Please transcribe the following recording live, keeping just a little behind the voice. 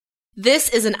This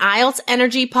is an IELTS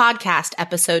Energy Podcast,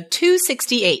 episode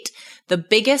 268, the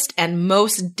biggest and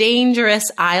most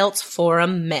dangerous IELTS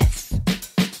forum myth.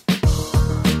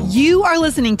 You are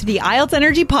listening to the IELTS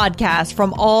Energy Podcast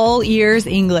from All Ears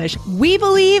English. We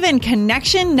believe in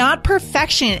connection, not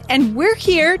perfection, and we're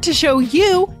here to show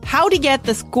you how to get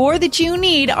the score that you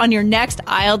need on your next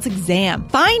IELTS exam.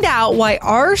 Find out why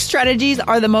our strategies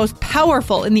are the most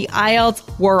powerful in the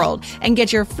IELTS world and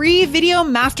get your free video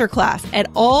masterclass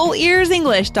at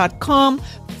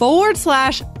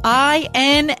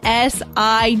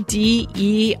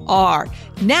allearsenglish.com/INSIDER.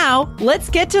 Now, let's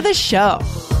get to the show.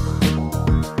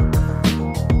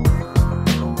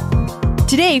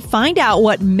 Today, find out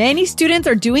what many students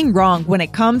are doing wrong when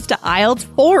it comes to IELTS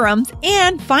forums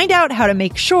and find out how to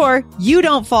make sure you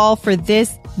don't fall for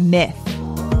this myth.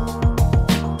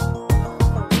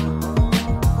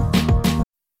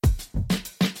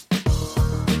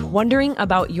 Wondering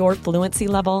about your fluency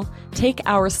level? Take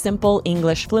our simple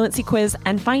English fluency quiz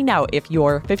and find out if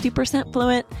you're 50%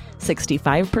 fluent,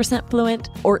 65% fluent,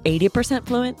 or 80%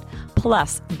 fluent.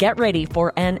 Plus, get ready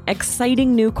for an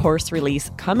exciting new course release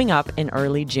coming up in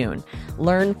early June.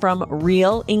 Learn from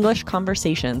real English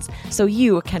conversations so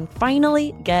you can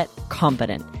finally get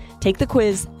confident. Take the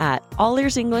quiz at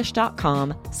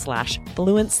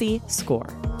allearsenglish.com/fluency score.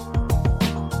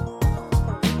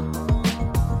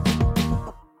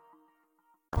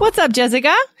 What's up,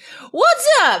 Jessica? What's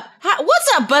up?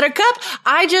 What's up, Buttercup?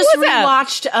 I just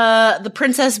rewatched The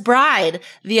Princess Bride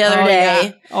the other day.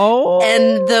 Yeah. Oh.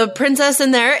 And the princess in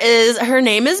there her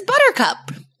name is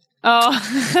Buttercup. Oh.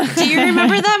 Do you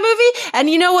remember that movie? And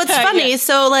you know what's funny? Yeah.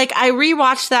 So like I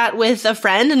rewatched that with a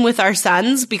friend and with our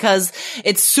sons because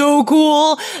it's so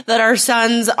cool that our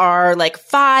sons are like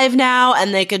 5 now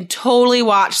and they can totally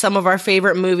watch some of our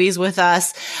favorite movies with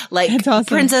us, like awesome.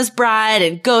 Princess Bride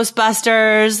and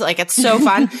Ghostbusters. Like it's so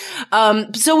fun.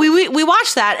 So we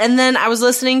watched that, and then I was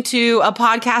listening to a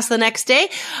podcast the next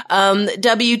day,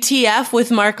 WTF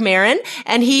with Mark Maron,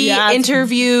 and he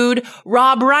interviewed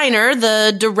Rob Reiner,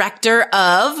 the director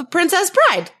of Princess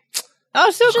Bride. Oh,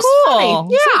 so Just cool. funny.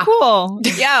 Yeah. So cool.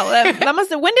 Yeah. That must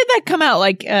have, when did that come out?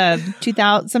 Like,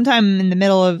 2000, sometime in the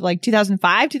middle of like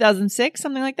 2005, 2006,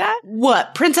 something like that?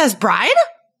 What? Princess Bride?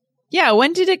 Yeah.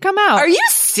 When did it come out? Are you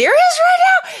serious right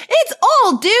now? It's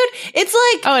old, dude. It's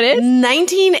like, oh, it is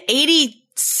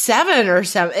 1987 or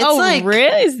something. It's like,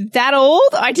 really? Is it that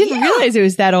old? I didn't realize it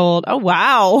was that old. Oh,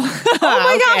 wow. Oh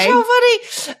my gosh, how funny.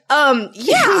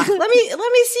 Yeah, let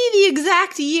me see the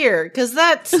exact year, because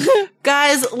that's,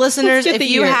 guys, listeners, if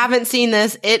you haven't seen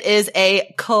this, it is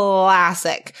a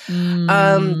classic.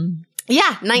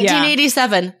 Yeah,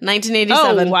 1987.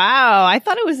 1987. Oh, wow. I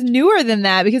thought it was newer than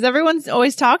that because everyone's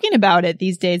always talking about it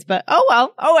these days. But oh,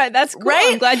 well. Oh, that's cool.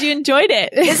 Right? I'm glad you enjoyed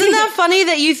it. Isn't that funny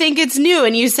that you think it's new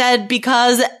and you said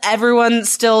because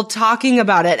everyone's still talking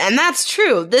about it? And that's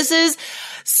true. This is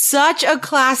such a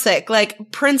classic,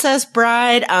 like Princess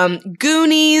Bride,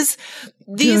 Goonies.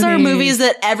 These are movies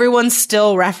that everyone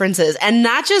still references, and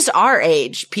not just our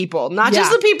age people, not just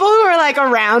the people who are like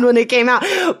around when it came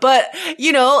out, but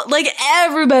you know, like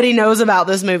everybody knows about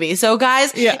this movie. So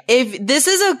guys, if this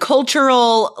is a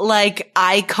cultural like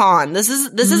icon, this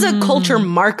is a culture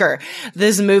marker,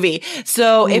 this movie.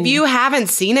 So if you haven't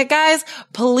seen it, guys,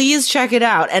 please check it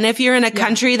out. And if you're in a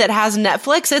country that has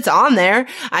Netflix, it's on there.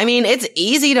 I mean, it's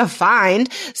easy to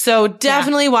find. So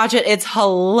definitely watch it. It's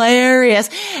hilarious.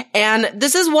 And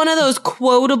this is one of those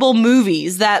quotable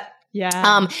movies that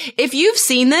if you've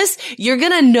seen this, you're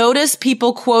going to notice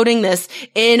people quoting this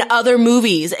in other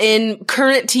movies, in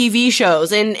current TV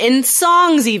shows, in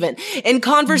songs even, in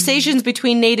conversations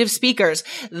between native speakers.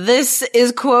 This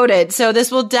is quoted. So this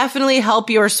will definitely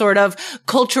help your sort of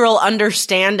cultural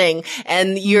understanding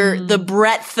and the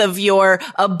breadth of your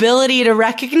ability to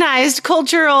recognize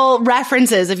cultural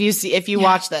references if you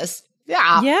watch this.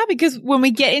 Yeah, because when we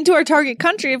get into our target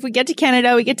country, if we get to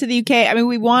Canada, we get to the UK, I mean,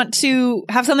 we want to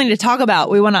have something to talk about.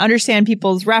 We want to understand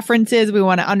people's references. We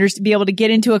want to be able to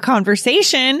get into a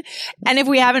conversation. And if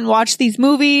we haven't watched these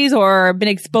movies or been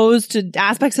exposed to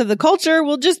aspects of the culture,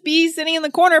 we'll just be sitting in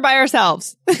the corner by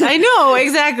ourselves. I know,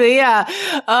 exactly. Yeah.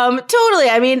 Totally.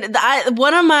 I mean,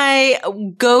 one of my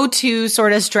go-to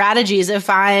sort of strategies if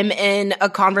I'm in a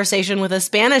conversation with a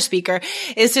Spanish speaker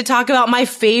is to talk about my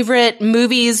favorite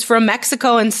movies from Mexico.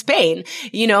 Mexico and Spain,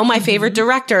 you know, my favorite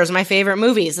directors, my favorite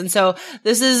movies. And so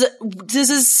this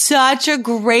is such a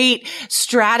great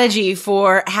strategy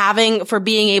for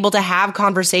being able to have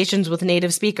conversations with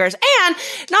native speakers. And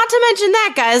not to mention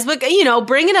that, guys, but, you know,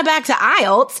 bringing it back to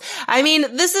IELTS, I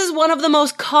mean, this is one of the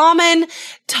most common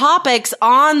topics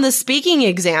on the speaking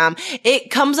exam. It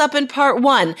comes up in part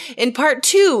 1. In part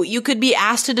 2, you could be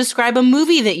asked to describe a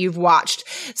movie that you've watched.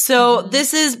 So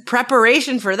this is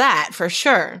preparation for that, for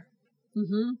sure.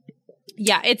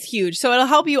 Yeah, it's huge. So it'll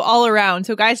help you all around.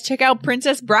 So guys, check out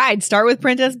Princess Bride. Start with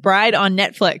Princess Bride on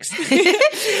Netflix.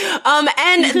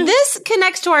 And this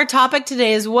connects to our topic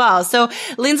today as well. So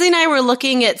Lindsay and I were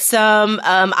looking at some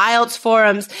IELTS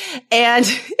forums, and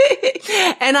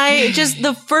and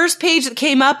the first page that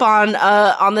came up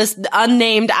on this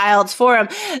unnamed IELTS forum,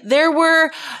 there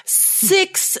were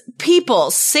 6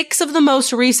 people. 6 of the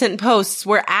most recent posts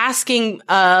were asking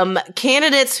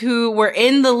candidates who were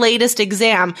in the latest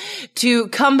exam to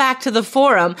come back to the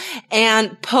forum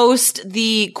and post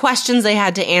the questions they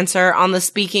had to answer on the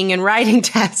speaking and writing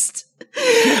test.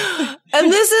 And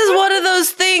this is one of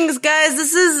those things, guys.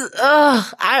 This is, we're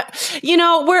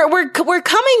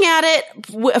coming at it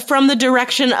from the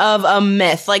direction of a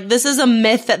myth. Like, this is a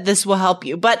myth that this will help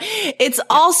you, but it's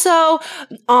also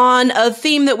on a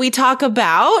theme that we talk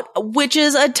about, which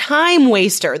is a time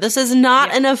waster. This is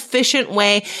not an efficient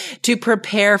way to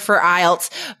prepare for IELTS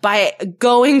by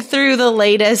going through the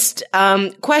latest,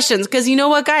 questions. Cause you know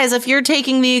what, guys, if you're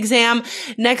taking the exam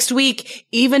next week,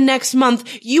 even next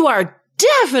month, you are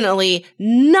definitely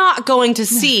not going to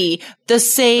see the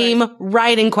same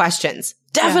writing questions.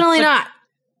 Definitely not.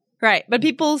 Right. But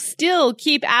people still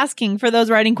keep asking for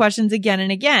those writing questions again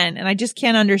and again. And I just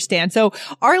can't understand. So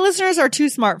our listeners are too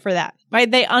smart for that, right?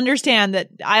 They understand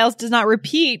that IELTS does not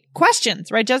repeat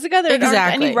questions, right, Jessica? There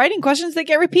aren't any writing questions that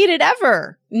get repeated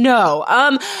ever. No.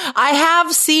 I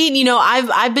have seen, you know,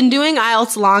 I've been doing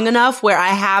IELTS long enough where I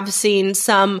have seen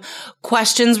some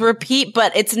questions repeat,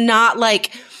 but it's not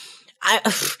like,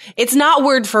 it's not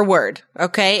word for word.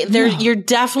 Okay. You're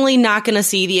definitely not going to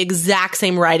see the exact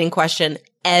same writing question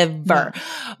ever.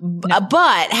 No.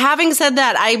 But having said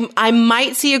that, I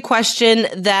might see a question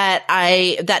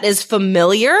that is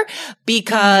familiar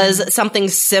because something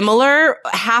similar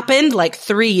happened like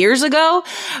 3 years ago.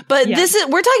 But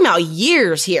we're talking about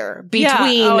years here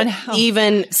between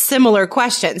even similar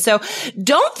questions. So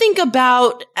don't think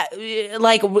about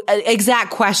exact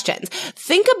questions.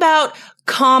 Think about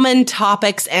common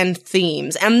topics and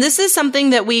themes. And this is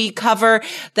something that we cover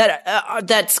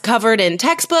that's covered in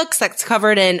textbooks, that's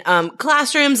covered in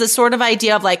classrooms, this sort of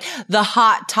idea of like the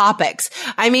hot topics.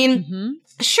 I mean,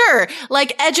 sure,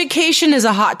 like education is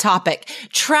a hot topic.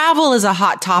 Travel is a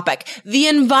hot topic. The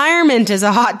environment is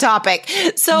a hot topic.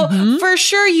 So for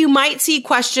sure, you might see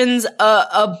questions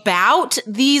about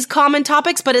these common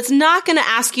topics, but it's not going to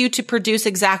ask you to produce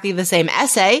exactly the same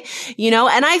essay, you know?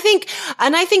 And I think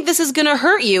this is going to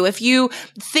hurt you if you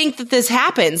think that this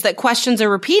happens, that questions are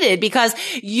repeated, because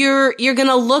you're going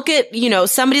to look at, you know,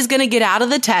 somebody's going to get out of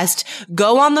the test,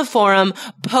 go on the forum,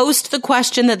 post the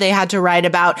question that they had to write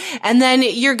about, and then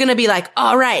you're going to be like,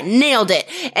 all right, nailed it.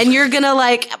 And you're going to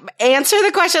like answer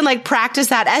the question, like practice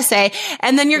that essay.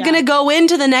 And then you're going to go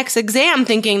into the next exam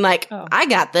thinking like, I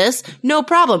got this, no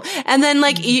problem. And then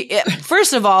like,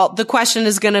 first of all, the question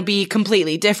is going to be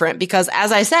completely different because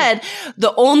as I said,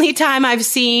 the only time I've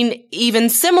seen even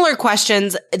similar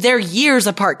questions, they're years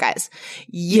apart, guys.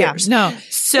 Years. Yeah, no.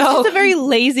 So it's a very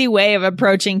lazy way of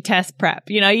approaching test prep.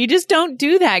 You know, you just don't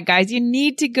do that, guys. You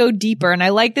need to go deeper. And I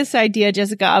like this idea,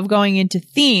 Jessica, of going into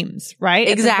themes, right?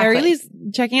 Exactly. At the very least,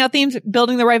 checking out themes,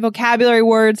 building the right vocabulary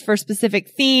words for specific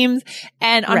themes,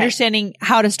 and understanding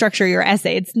how to structure your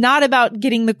essay. It's not about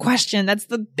getting the question. That's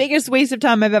the biggest waste of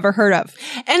time I've ever heard of.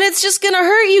 And it's just going to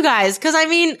hurt you guys. Cause I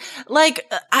mean,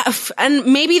 like,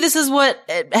 and maybe this is what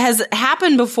has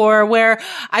happened before where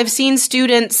I've seen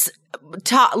students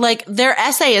like their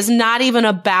essay is not even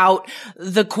about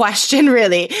the question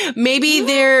really. Maybe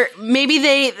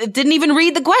they didn't even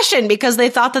read the question because they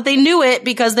thought that they knew it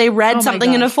because they read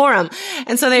something in a forum.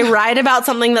 And so they write about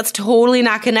something that's totally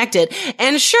not connected.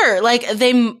 And sure, like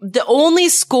the only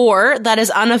score that is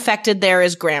unaffected there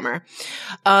is grammar.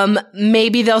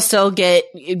 Maybe they'll still get,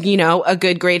 you know, a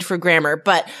good grade for grammar,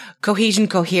 but cohesion,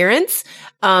 coherence,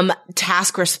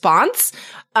 task response,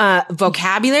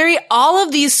 vocabulary, all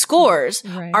of these scores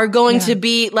are going to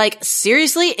be like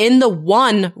seriously in the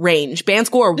 1 range, band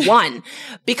score 1,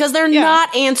 because they're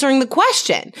not answering the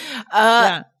question.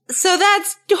 So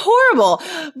that's horrible.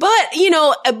 But, you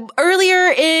know, earlier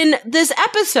in this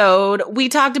episode, we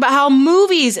talked about how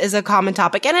movies is a common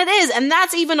topic, and it is. And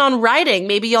that's even on writing.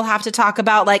 Maybe you'll have to talk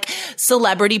about like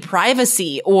celebrity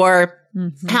privacy or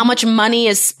how much money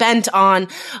is spent on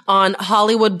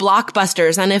Hollywood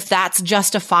blockbusters and if that's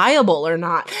justifiable or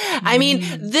not. I mean,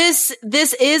 this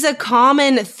is a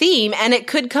common theme and it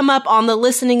could come up on the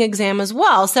listening exam as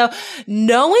well. So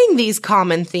knowing these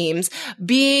common themes,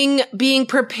 being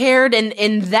prepared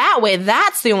in that way,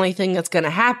 that's the only thing that's going to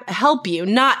help you,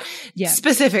 not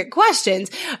specific questions.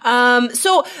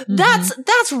 So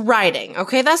that's writing.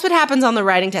 Okay. That's what happens on the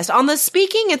writing test. On the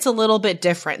speaking, it's a little bit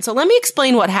different. So let me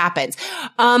explain what happens.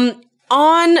 On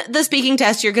the speaking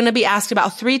test, you're going to be asked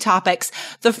about 3 topics.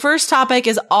 The first topic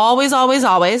is always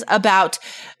about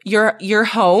your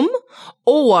home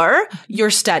or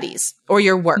your studies or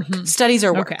your work. Studies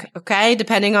or work. Okay.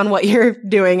 Depending on what you're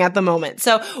doing at the moment.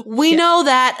 So we know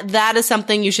that is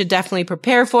something you should definitely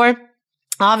prepare for.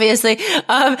 Obviously.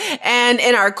 And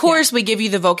in our course, we give you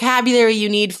the vocabulary you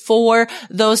need for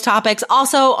those topics.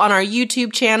 Also on our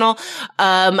YouTube channel,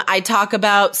 I talk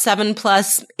about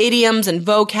 7+ idioms and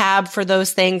vocab for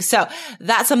those things. So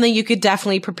that's something you could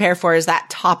definitely prepare for, is that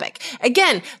topic.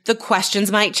 Again, the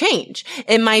questions might change.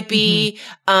 It might be,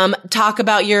 talk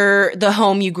about the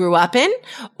home you grew up in,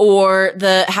 or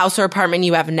the house or apartment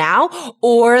you have now,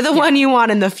 or the one you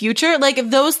want in the future. Like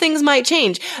those things might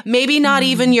change. Maybe not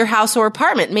even your house or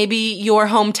apartment. Maybe your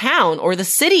hometown or the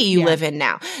city you live in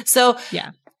now. So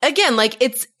again, like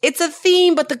it's a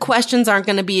theme, but the questions aren't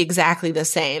going to be exactly the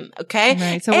same. Okay.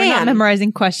 Right. So we're not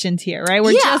memorizing questions here, right?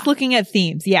 We're just looking at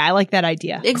themes. Yeah. I like that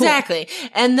idea. Exactly. Cool.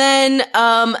 And then,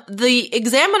 the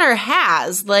examiner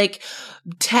has like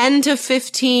 10 to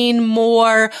 15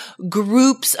 more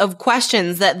groups of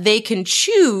questions that they can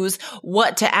choose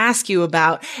what to ask you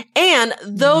about. And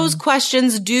those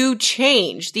questions do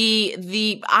change.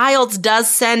 The IELTS does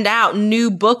send out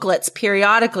new booklets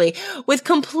periodically with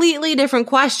completely different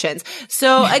questions.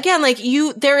 So again, like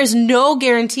there is no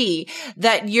guarantee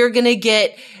that you're going to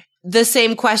get the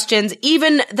same questions,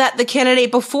 even that the candidate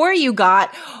before you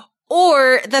got,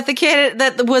 or that the candidate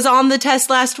that was on the test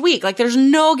last week. Like there's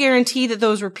no guarantee that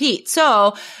those repeat.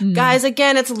 So guys,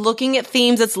 again, it's looking at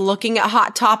themes. It's looking at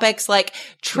hot topics like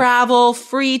travel,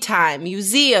 free time,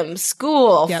 museums,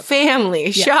 school,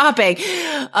 family, shopping,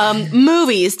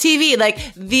 movies, TV.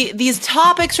 Like these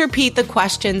topics repeat, the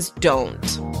questions don't.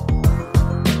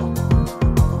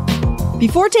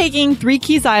 Before taking 3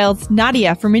 Keys IELTS,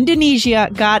 Nadia from Indonesia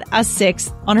got a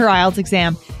 6 on her IELTS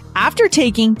exam. After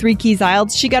taking 3 Keys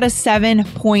IELTS, she got a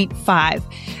 7.5,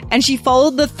 and she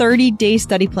followed the 30-day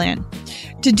study plan.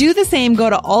 To do the same, go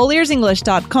to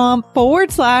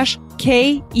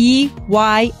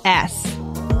allearsenglish.com/KEYS.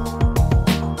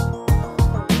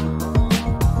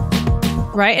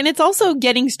 Right. And it's also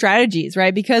getting strategies,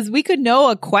 right? Because we could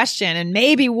know a question and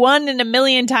maybe 1 in a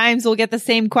million times we'll get the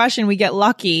same question. We get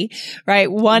lucky,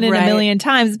 right? 1 in a million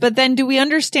times. But then do we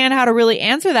understand how to really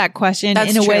answer that question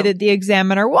in a way that the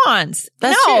examiner wants?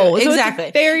 That's true. So exactly.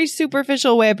 It's a very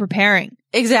superficial way of preparing.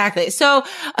 Exactly. So,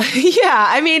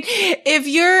 I mean, if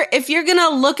you're going to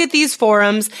look at these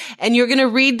forums and you're going to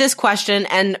read this question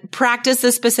and practice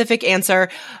the specific answer,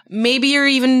 maybe you're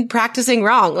even practicing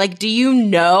wrong. Like, do you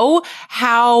know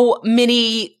how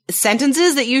many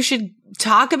sentences that you should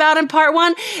talk about in part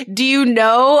 1? Do you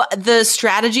know the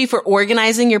strategy for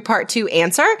organizing your part 2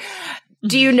 answer?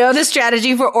 Do you know the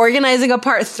strategy for organizing a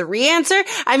part 3 answer?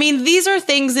 I mean, these are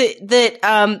things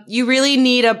that you really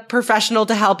need a professional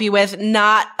to help you with,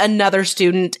 not another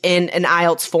student in an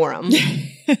IELTS forum.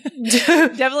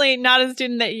 Definitely not a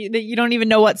student that you don't even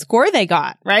know what score they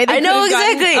got, right? I know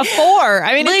exactly. A 4.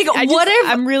 I mean, like,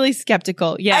 I'm really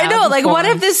skeptical. Yeah. I know. Like, what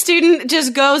if this student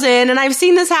just goes in, and I've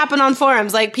seen this happen on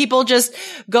forums, like people just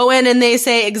go in and they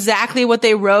say exactly what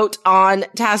they wrote on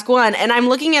task 1. And I'm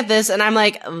looking at this and I'm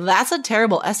like, that's a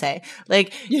terrible essay.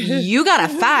 Like, you got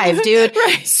a 5, dude.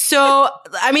 Right. So,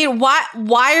 I mean,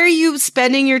 why are you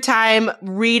spending your time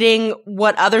reading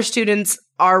what other students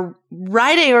are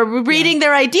writing or reading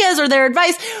their ideas or their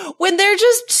advice when they're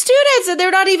just students and they're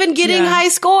not even getting high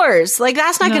scores? Like,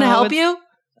 that's not going to help you.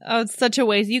 Oh, it's such a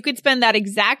waste. You could spend that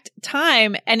exact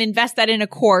time and invest that in a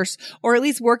course, or at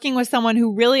least working with someone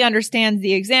who really understands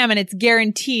the exam, and it's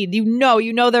guaranteed. You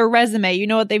know their resume. You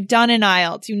know what they've done in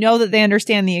IELTS. You know that they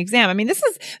understand the exam. I mean, this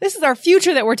is our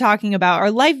future that we're talking about,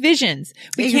 our life visions.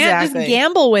 We can't just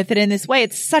gamble with it in this way.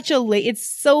 It's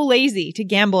it's so lazy to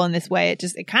gamble in this way.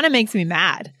 It kind of makes me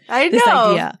mad. I know. This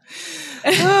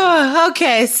idea.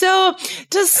 Okay. So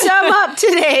to sum up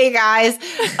today, guys,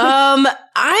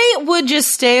 I would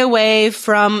just stay away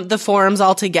from the forums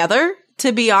altogether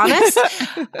to be honest.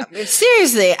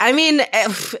 Seriously. I mean,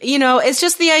 you know, it's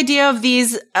just the idea of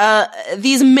these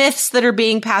myths that are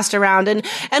being passed around. And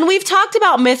we've talked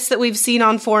about myths that we've seen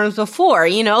on forums before,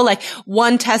 you know, like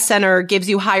one test center gives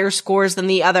you higher scores than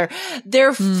the other.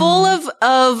 They're full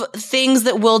of things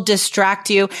that will distract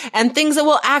you and things that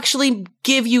will actually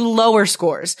give you lower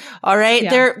scores. All right.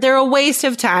 Yeah. They're a waste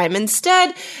of time.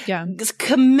 Instead,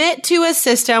 commit to a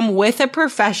system with a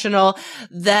professional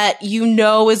that you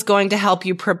know is going to help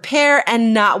you prepare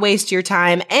and not waste your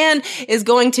time and is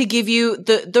going to give you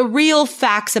the real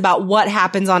facts about what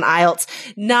happens on IELTS,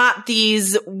 not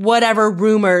these whatever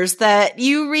rumors that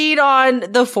you read on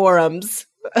the forums.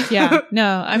 Yeah,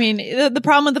 no, I mean, the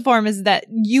problem with the forum is that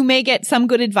you may get some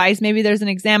good advice. Maybe there's an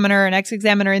examiner, an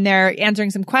ex-examiner in there answering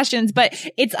some questions, but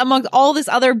it's amongst all this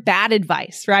other bad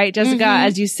advice, right? Jessica,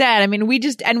 as you said, I mean, we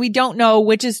don't know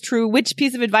which is true, which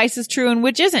piece of advice is true and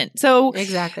which isn't. So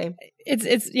exactly.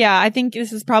 I think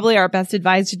this is probably our best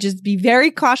advice to just be very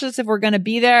cautious if we're going to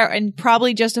be there and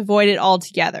probably just avoid it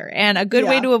altogether. And a good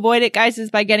way to avoid it, guys,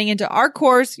 is by getting into our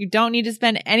course. You don't need to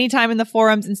spend any time in the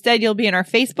forums. Instead, you'll be in our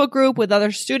Facebook group with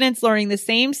other students learning the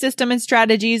same system and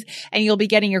strategies, and you'll be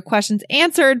getting your questions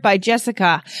answered by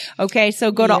Jessica. Okay.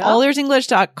 So go to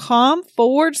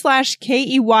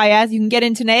allearsenglish.com/KEYS. You can get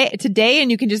in today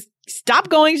and you can just stop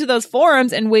going to those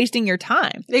forums and wasting your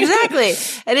time. Exactly.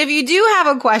 And if you do have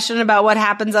a question about what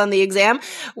happens on the exam,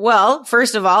 well,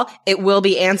 first of all, it will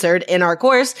be answered in our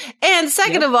course. And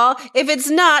second of all,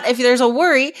 if there's a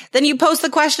worry, then you post the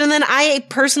question and then I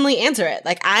personally answer it.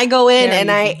 Like I go in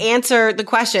and I answer the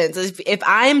questions. If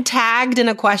I'm tagged in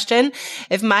a question,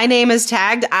 if my name is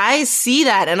tagged, I see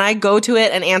that and I go to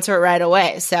it and answer it right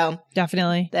away. So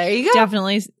definitely. There you go.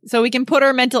 Definitely. So we can put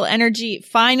our mental energy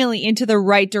finally into the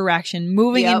right direction,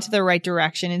 moving into the right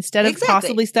direction instead of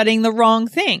possibly studying the wrong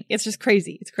thing. It's just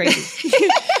crazy. It's crazy.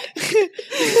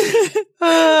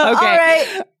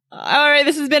 Okay. All right.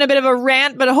 This has been a bit of a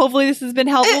rant, but hopefully this has been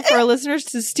helpful for our listeners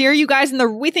to steer you guys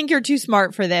we think you're too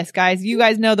smart for this, guys. You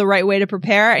guys know the right way to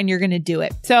prepare and you're going to do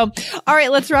it. So, all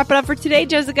right, let's wrap it up for today,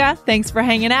 Jessica. Thanks for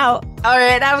hanging out. All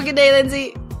right. Have a good day,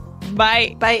 Lindsay.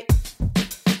 Bye. Bye.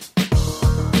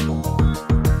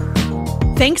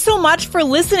 Thanks so much for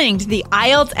listening to the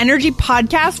IELTS Energy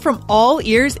Podcast from All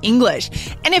Ears English.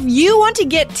 And if you want to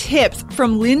get tips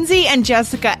from Lindsay and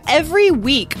Jessica every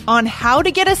week on how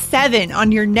to get a 7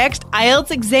 on your next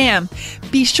IELTS exam,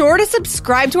 be sure to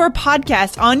subscribe to our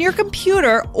podcast on your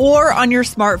computer or on your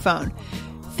smartphone.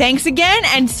 Thanks again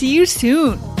and see you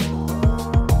soon.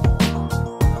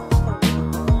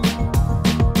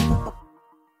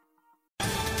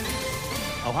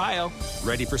 Ohio,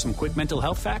 ready for some quick mental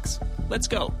health facts? Let's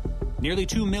go. Nearly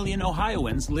 2 million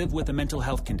Ohioans live with a mental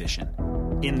health condition.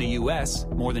 In the U.S.,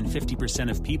 more than 50%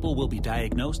 of people will be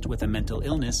diagnosed with a mental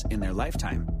illness in their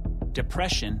lifetime.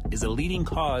 Depression is a leading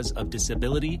cause of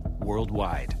disability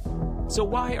worldwide. So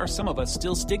why are some of us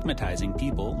still stigmatizing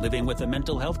people living with a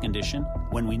mental health condition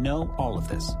when we know all of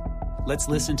this? Let's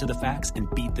listen to the facts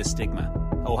and beat the stigma.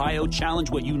 Ohio,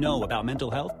 challenge what you know about mental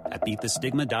health at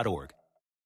beatthestigma.org.